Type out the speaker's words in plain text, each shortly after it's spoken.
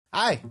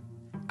Hi,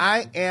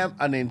 I am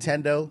a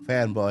Nintendo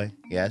fanboy.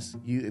 Yes,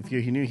 if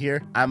you're new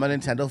here, I'm a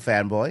Nintendo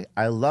fanboy.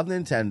 I love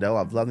Nintendo.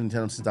 I've loved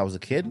Nintendo since I was a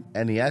kid.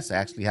 NES, I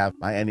actually have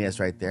my NES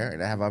right there,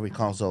 and I have every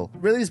console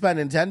released by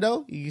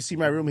Nintendo. You can see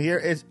my room here.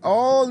 It's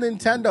all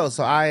Nintendo,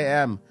 so I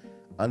am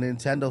a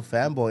Nintendo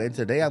fanboy, and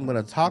today I'm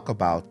going to talk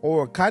about,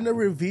 or kind of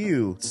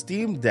review,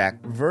 Steam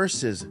Deck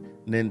versus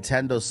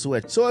Nintendo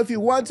Switch. So if you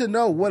want to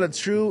know what a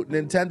true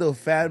Nintendo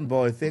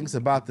fanboy thinks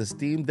about the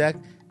Steam Deck,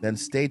 then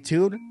stay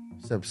tuned.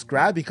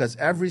 Subscribe, because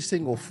every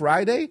single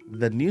Friday,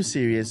 the new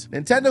series,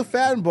 Nintendo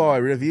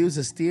Fanboy reviews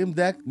the Steam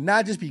Deck,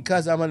 not just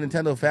because I'm a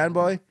Nintendo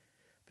fanboy,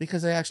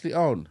 because I actually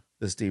own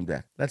the Steam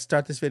Deck. Let's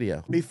start this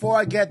video. Before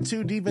I get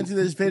too deep into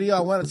this video,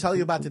 I want to tell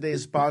you about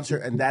today's sponsor,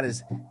 and that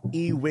is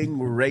E-Wing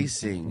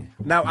Racing.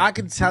 Now, I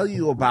can tell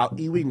you about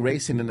E-Wing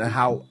Racing and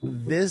how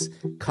this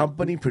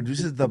company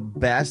produces the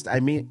best,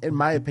 in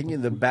my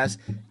opinion, the best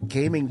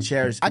gaming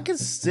chairs. I can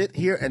sit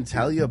here and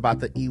tell you about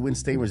the E-Wing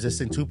stain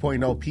resistant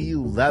 2.0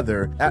 PU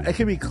leather. It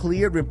can be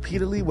cleared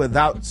repeatedly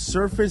without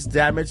surface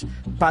damage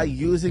by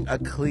using a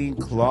clean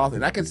cloth.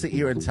 And I can sit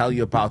here and tell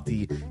you about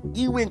the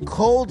E-Wing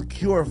Cold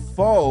Cure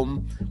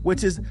Foam,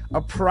 which is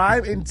a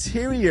prime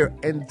interior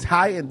and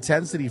high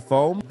intensity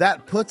foam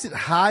that puts it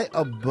high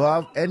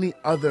above any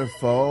other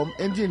foam,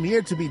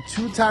 engineered to be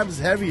 2 times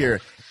heavier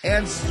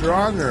and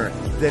stronger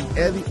than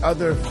any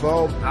other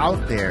foam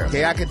out there.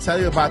 Okay, I can tell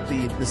you about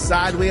the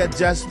sideway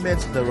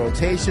adjustments, the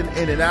rotation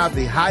in and out,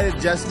 the height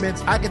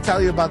adjustments. I can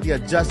tell you about the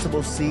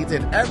adjustable seats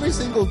and every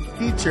single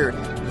feature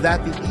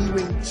that the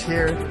E-Wing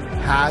chair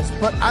has.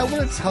 But I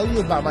want to tell you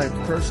about my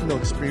personal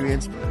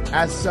experience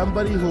as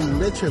somebody who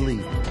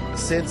literally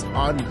sits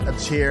on a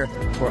chair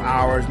for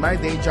hours. My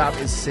day job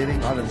is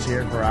sitting on a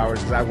chair for hours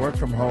because I work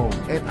from home.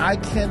 And I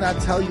cannot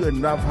tell you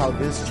enough how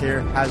this chair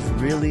has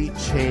really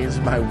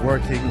changed my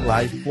working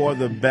life for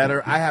the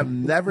better. I have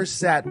never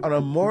sat on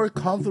a more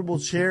comfortable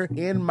chair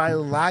in my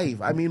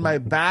life. I mean, my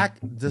back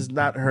does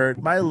not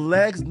hurt. My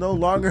legs no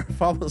longer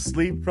fall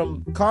asleep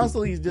from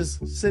constantly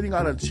just sitting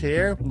on a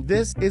chair.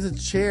 This is a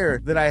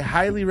chair that I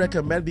highly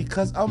recommend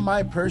because of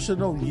my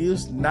personal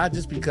use, not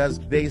just because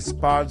they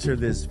sponsor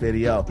this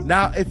video.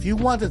 Now, if you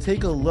want to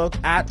take a look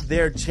at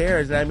their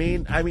chairs, I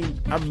mean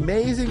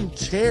amazing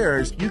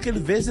chairs, you can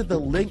visit the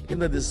link in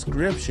the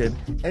description.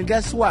 And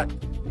guess what?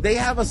 They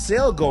have a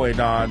sale going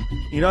on,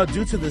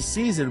 due to the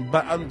season.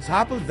 But on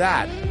top of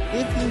that,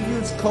 if you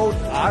use code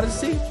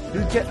Odyssey,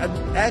 you get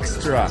an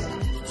extra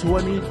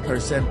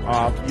 20%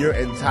 off your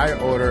entire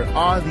order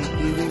on the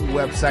E-Wing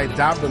website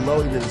down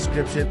below in the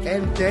description.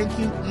 And thank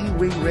you,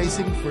 E-Wing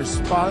Racing, for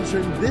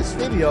sponsoring this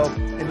video,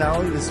 and not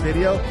only this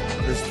video,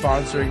 for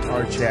sponsoring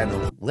our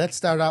channel. Let's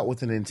start out with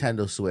the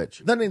Nintendo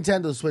Switch. The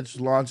Nintendo Switch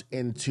launched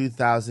in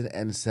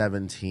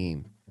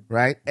 2017.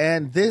 Right?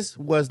 And this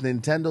was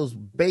Nintendo's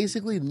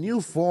basically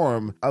new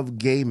form of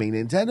gaming.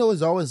 Nintendo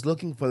is always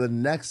looking for the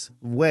next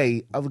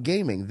way of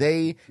gaming.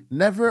 They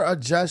never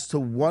adjust to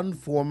one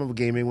form of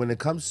gaming when it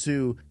comes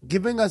to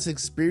giving us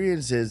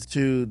experiences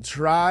to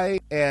try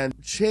and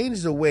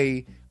change the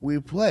way we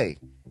play,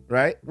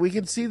 right? We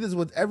can see this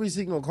with every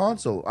single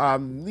console.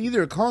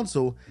 Neither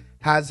console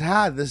has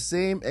had the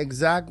same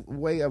exact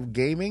way of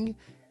gaming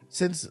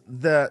since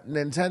the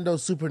Nintendo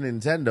Super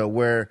Nintendo,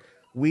 where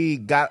we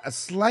got a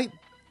slight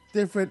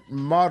different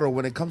model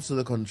when it comes to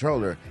the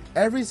controller.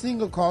 Every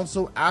single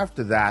console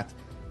after that,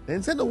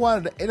 Nintendo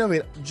wanted to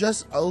innovate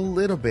just a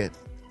little bit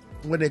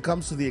when it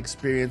comes to the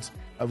experience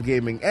of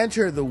gaming.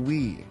 Enter the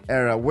Wii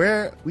era,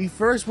 where we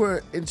first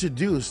were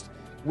introduced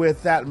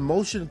with that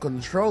motion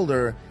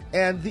controller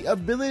and the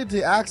ability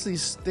to actually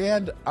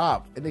stand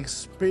up and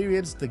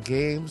experience the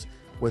games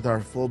with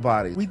our full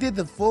body. We did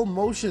the full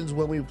motions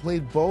when we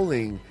played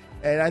bowling,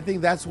 and I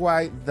think that's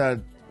why the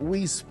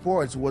Wii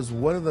Sports was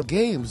one of the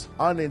games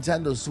on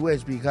Nintendo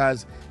Switch,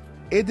 because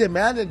it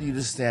demanded you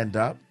to stand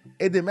up,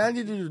 it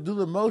demanded you to do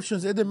the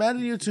motions, it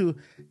demanded you to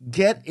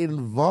get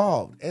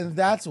involved. And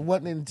that's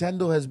what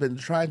Nintendo has been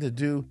trying to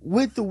do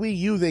with the Wii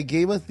U. They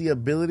gave us the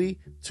ability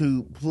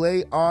to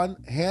play on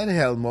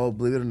handheld mode,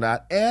 believe it or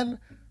not, and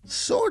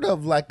sort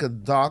of like a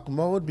dock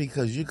mode,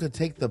 because you could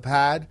take the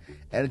pad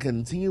and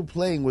continue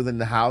playing within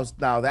the house.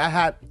 Now, that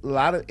had a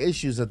lot of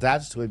issues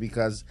attached to it,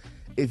 because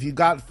if you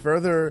got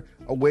further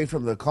away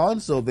from the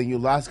console, then you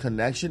lost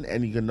connection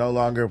and you can no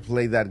longer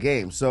play that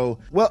game. So,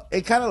 well,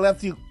 it kind of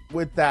left you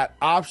with that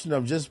option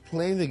of just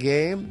playing the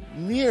game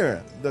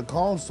near the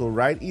console,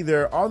 right?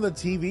 Either on the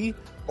TV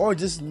or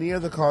just near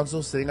the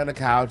console, sitting on the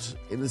couch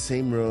in the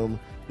same room,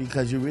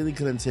 because you really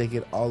couldn't take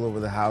it all over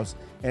the house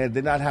and it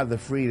did not have the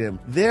freedom.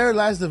 There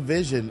lies the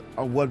vision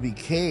of what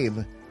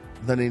became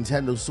the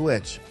Nintendo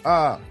Switch,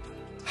 a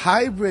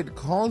hybrid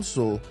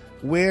console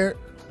where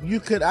you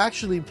could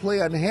actually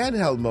play on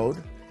handheld mode,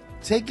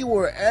 take it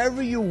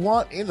wherever you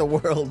want in the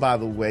world, by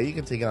the way. You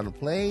can take it on a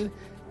plane,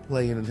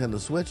 play a Nintendo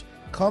Switch,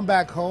 come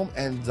back home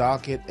and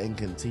dock it and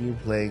continue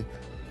playing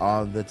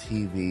on the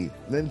TV.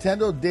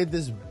 Nintendo did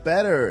this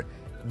better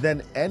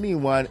than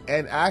anyone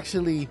and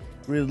actually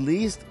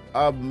released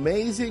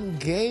amazing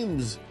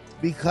games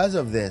because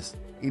of this.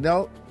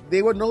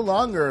 They were no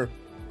longer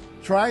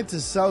trying to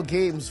sell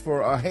games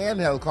for a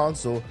handheld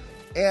console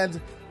and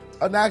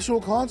an actual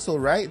console,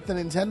 right? The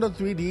Nintendo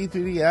 3D,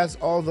 3DS,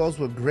 all those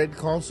were great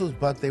consoles,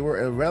 but they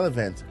were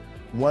irrelevant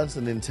once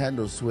the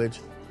Nintendo Switch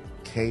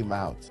came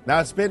out. Now,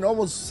 it's been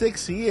almost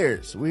 6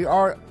 years. We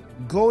are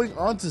going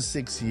on to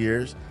 6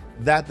 years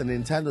that the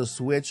Nintendo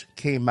Switch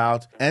came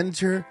out.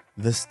 Enter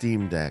the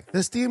Steam Deck.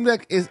 The Steam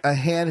Deck is a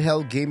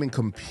handheld gaming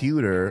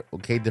computer,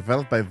 okay,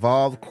 developed by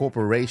Valve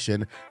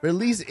Corporation,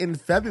 released in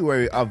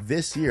February of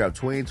this year, of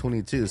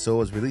 2022. So it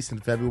was released in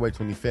February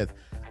 25th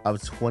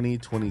of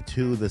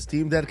 2022. The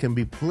Steam Deck can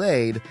be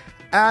played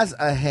as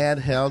a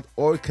handheld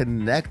or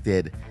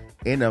connected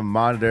in a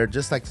monitor,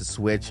 just like the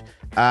Switch.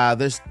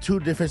 There's two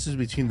differences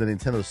between the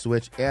Nintendo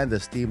Switch and the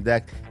Steam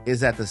Deck, is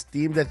that the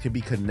Steam Deck can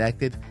be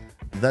connected,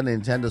 the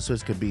Nintendo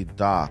Switch could be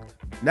docked.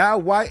 Now,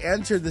 why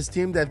enter the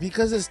Steam Deck?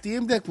 Because the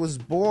Steam Deck was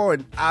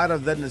born out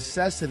of the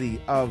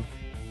necessity of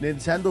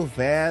Nintendo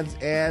fans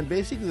and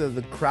basically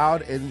the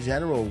crowd in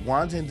general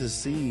wanting to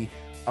see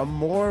a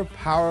more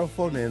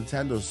powerful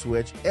Nintendo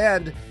Switch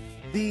and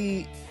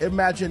the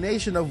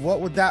imagination of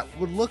what that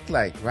would look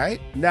like, right?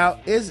 Now,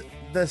 is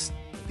the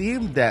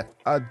Steam Deck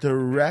a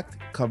direct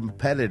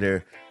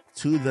competitor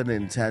to the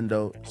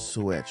Nintendo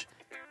Switch?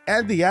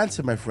 And the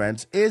answer, my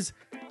friends, is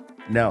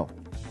no.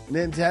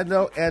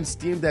 Nintendo and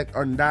Steam Deck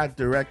are not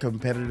direct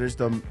competitors,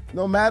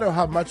 no matter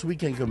how much we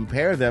can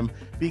compare them,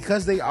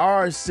 because they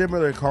are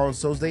similar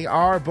consoles. They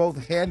are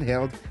both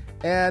handheld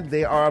and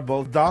they are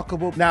both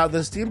dockable. Now,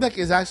 the Steam Deck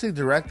is actually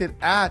directed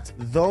at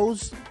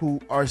those who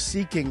are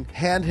seeking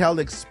handheld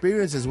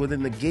experiences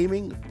within the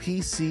gaming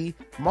PC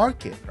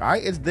market,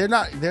 right? They're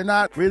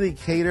not really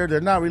catered.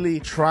 They're not really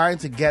trying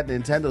to get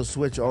Nintendo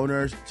Switch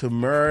owners to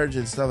merge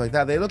and stuff like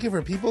that. They're looking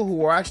for people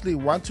who actually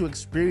want to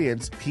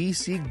experience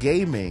PC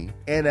gaming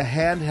in a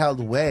handheld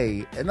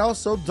way and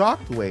also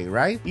docked way,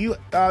 right?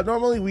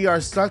 Normally we are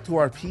stuck to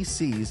our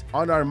PCs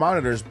on our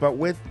monitors, but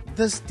with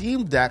the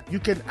Steam Deck, you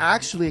can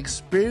actually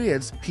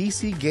experience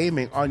PC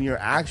gaming on your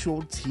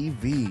actual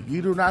TV.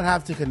 You do not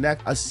have to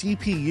connect a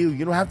CPU.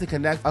 You don't have to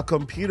connect a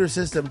computer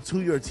system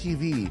to your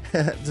TV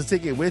to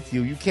take it with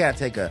you. You can't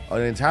take an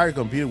entire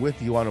computer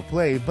with you on a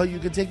play, but you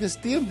can take the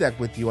Steam Deck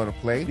with you on a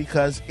play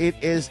because it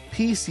is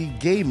PC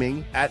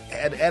gaming at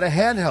a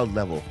handheld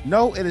level.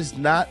 No, it is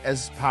not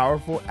as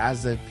powerful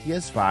as the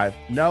PS5.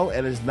 No,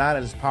 it is not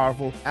as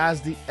powerful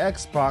as the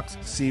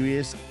Xbox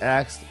Series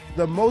X.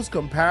 The most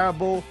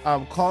comparable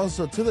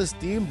console to the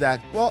Steam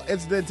Deck, well,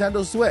 it's the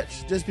Nintendo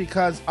Switch, just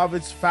because of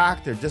its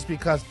factor, just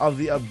because of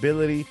the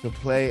ability to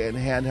play in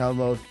handheld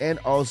mode and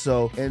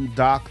also in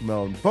dock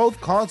mode.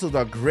 Both consoles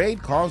are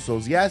great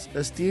consoles. Yes,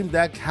 the Steam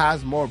Deck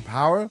has more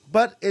power,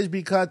 but it's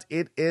because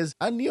it is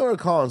a newer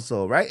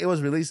console, right? It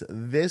was released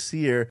this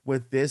year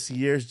with this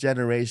year's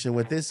generation,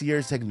 with this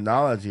year's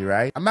technology,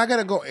 right? I'm not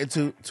gonna go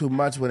into too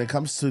much when it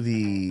comes to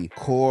the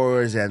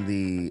cores and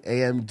the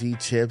AMD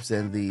chips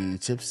and the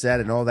chipset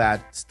and all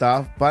that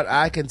stuff, but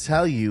I can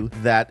tell you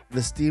that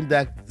the Steam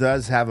Deck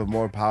does have a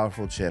more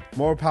powerful chip,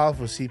 more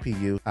powerful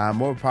CPU,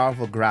 more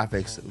powerful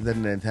graphics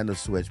than the Nintendo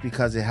Switch,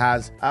 because it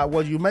has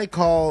what you might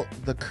call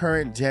the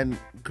current gen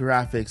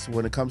graphics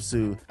when it comes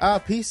to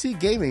PC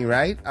gaming,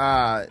 right?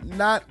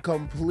 Not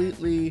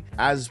completely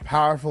as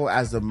powerful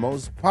as the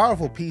most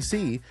powerful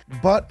PC,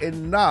 but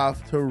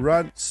enough to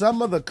run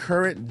some of the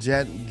current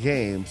gen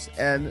games.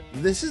 And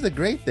this is the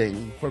great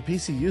thing for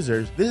PC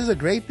users. This is a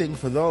great thing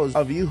for those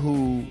of you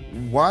who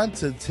want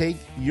to take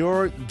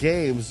your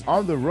games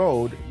on the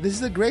road. This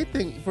is a great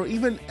thing for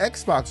even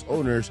Xbox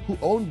owners who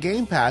own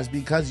Game Pass,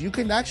 because you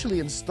can actually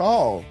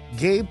install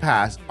Game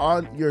Pass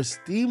on your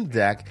Steam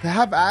Deck to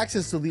have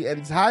access to the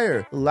entire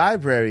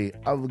library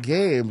of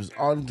games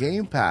on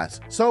Game Pass.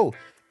 So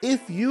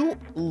if you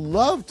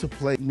love to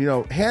play,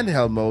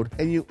 handheld mode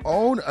and you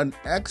own an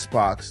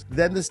Xbox,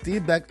 then the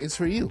Steam Deck is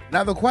for you.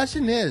 Now, the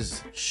question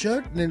is,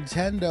 should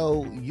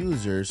Nintendo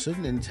users, should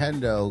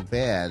Nintendo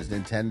fans,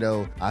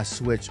 Nintendo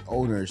Switch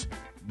owners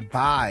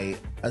buy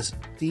a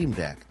Steam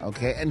Deck,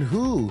 okay? And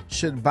who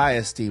should buy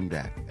a Steam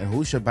Deck? And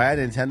who should buy a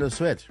Nintendo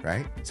Switch,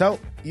 right? So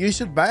you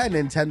should buy a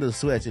Nintendo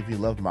Switch if you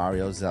love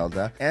Mario,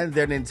 Zelda, and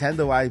their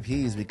Nintendo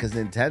IPs, because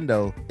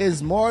Nintendo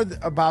is more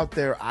about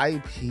their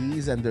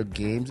IPs and their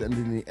games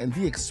and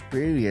the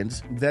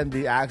experience than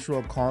the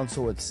actual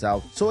console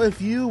itself. So if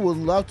you would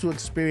love to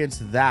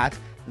experience that,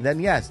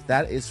 then yes,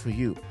 that is for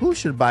you. Who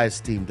should buy a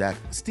Steam Deck?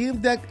 Steam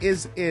Deck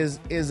is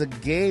a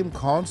game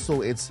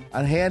console. It's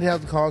a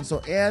handheld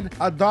console and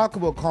a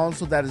dockable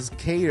console that is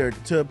catered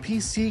to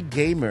PC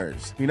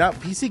gamers.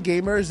 PC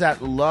gamers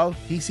that love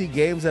PC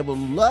games, that would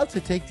love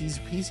to take these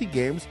PC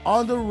games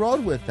on the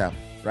road with them,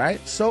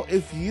 right? So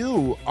if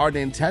you are a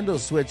Nintendo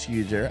Switch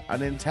user, a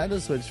Nintendo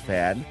Switch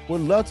fan,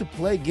 would love to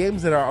play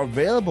games that are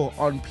available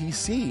on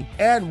PC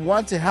and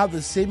want to have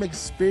the same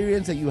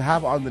experience that you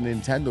have on the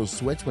Nintendo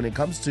Switch when it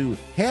comes to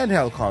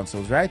handheld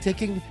consoles, right?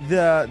 Taking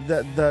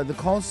the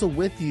console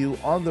with you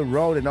on the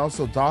road and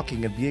also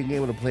docking and being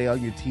able to play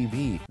on your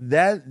TV,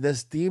 then the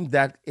Steam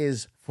Deck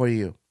is for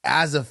you.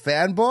 As a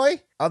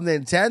fanboy of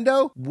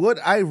Nintendo, would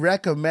I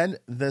recommend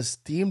the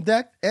Steam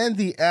Deck? And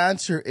the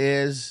answer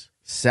is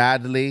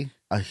Sadly,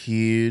 a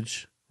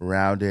huge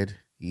rounded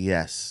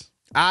yes.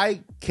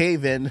 I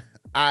cave in.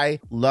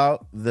 I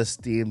love the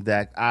Steam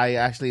Deck. I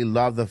actually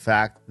love the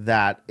fact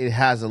that it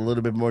has a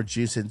little bit more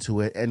juice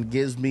into it and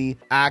gives me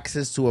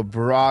access to a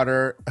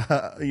broader,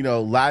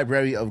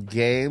 library of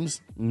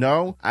games.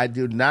 No, I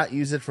do not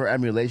use it for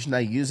emulation. I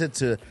use it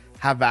to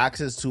have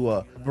access to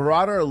a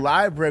broader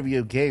library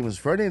of games.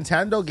 For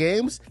Nintendo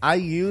games, I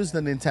use the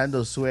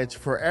Nintendo Switch.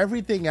 For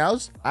everything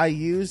else, I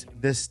use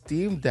the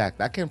Steam Deck.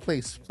 I can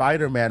play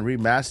Spider-Man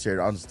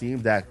Remastered on Steam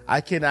Deck.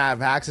 I can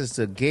have access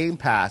to Game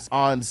Pass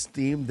on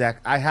Steam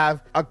Deck. I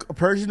have a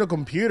personal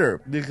computer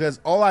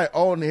because all I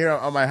own here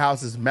on my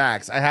house is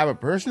Macs. I have a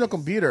personal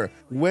computer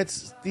with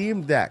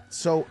Steam Deck.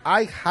 So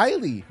I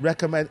highly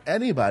recommend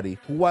anybody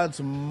who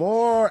wants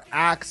more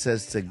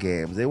access to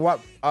games. They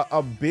want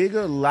a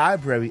bigger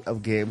library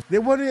of games. They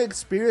want to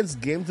experience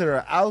games that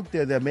are out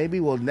there that maybe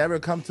will never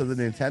come to the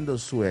Nintendo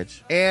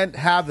Switch and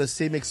have the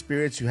same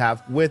experience you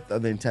have with the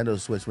Nintendo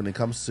Switch when it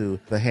comes to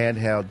the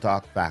handheld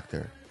dock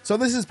factor. So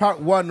this is part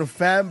 1 of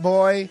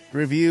Fanboy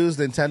reviews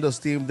Nintendo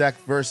Steam Deck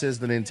versus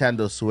the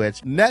Nintendo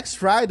Switch. Next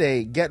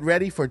Friday, get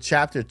ready for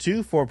chapter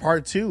 2 for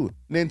part 2.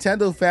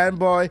 Nintendo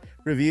Fanboy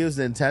reviews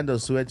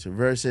Nintendo Switch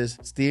versus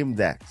Steam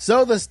Deck.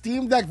 So the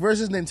Steam Deck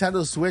versus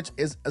Nintendo Switch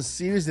is a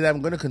series that I'm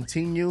going to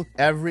continue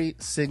every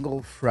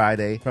single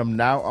Friday from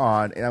now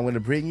on. And I'm going to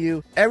bring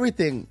you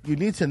everything you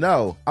need to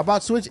know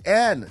about Switch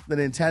and the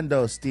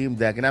Nintendo Steam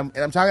Deck. And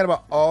I'm talking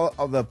about all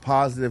of the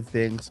positive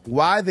things,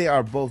 why they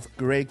are both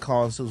great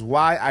consoles,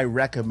 why I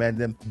recommend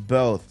them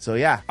both. So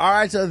yeah. All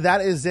right. So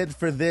that is it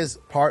for this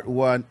part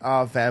 1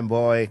 of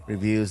Fanboy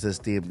reviews the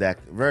Steam Deck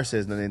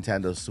versus the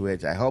Nintendo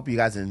Switch. I hope you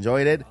guys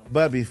enjoyed it.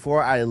 But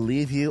before I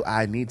leave you,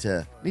 I need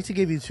to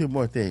give you 2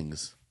 more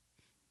things.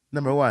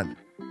 Number 1,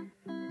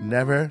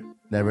 never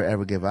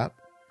ever give up.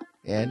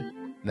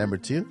 And number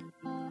 2,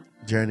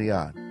 journey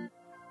on.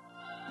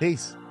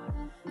 Peace.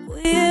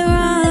 We're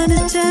on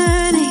a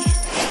journey,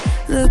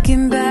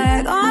 looking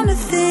back on the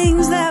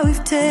things that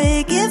we've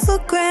taken for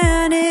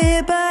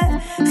granted,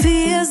 but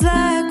feels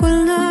like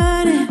we're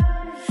learning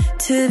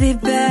to be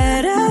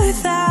better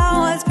without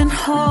what's been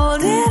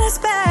holding us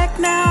back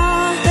now.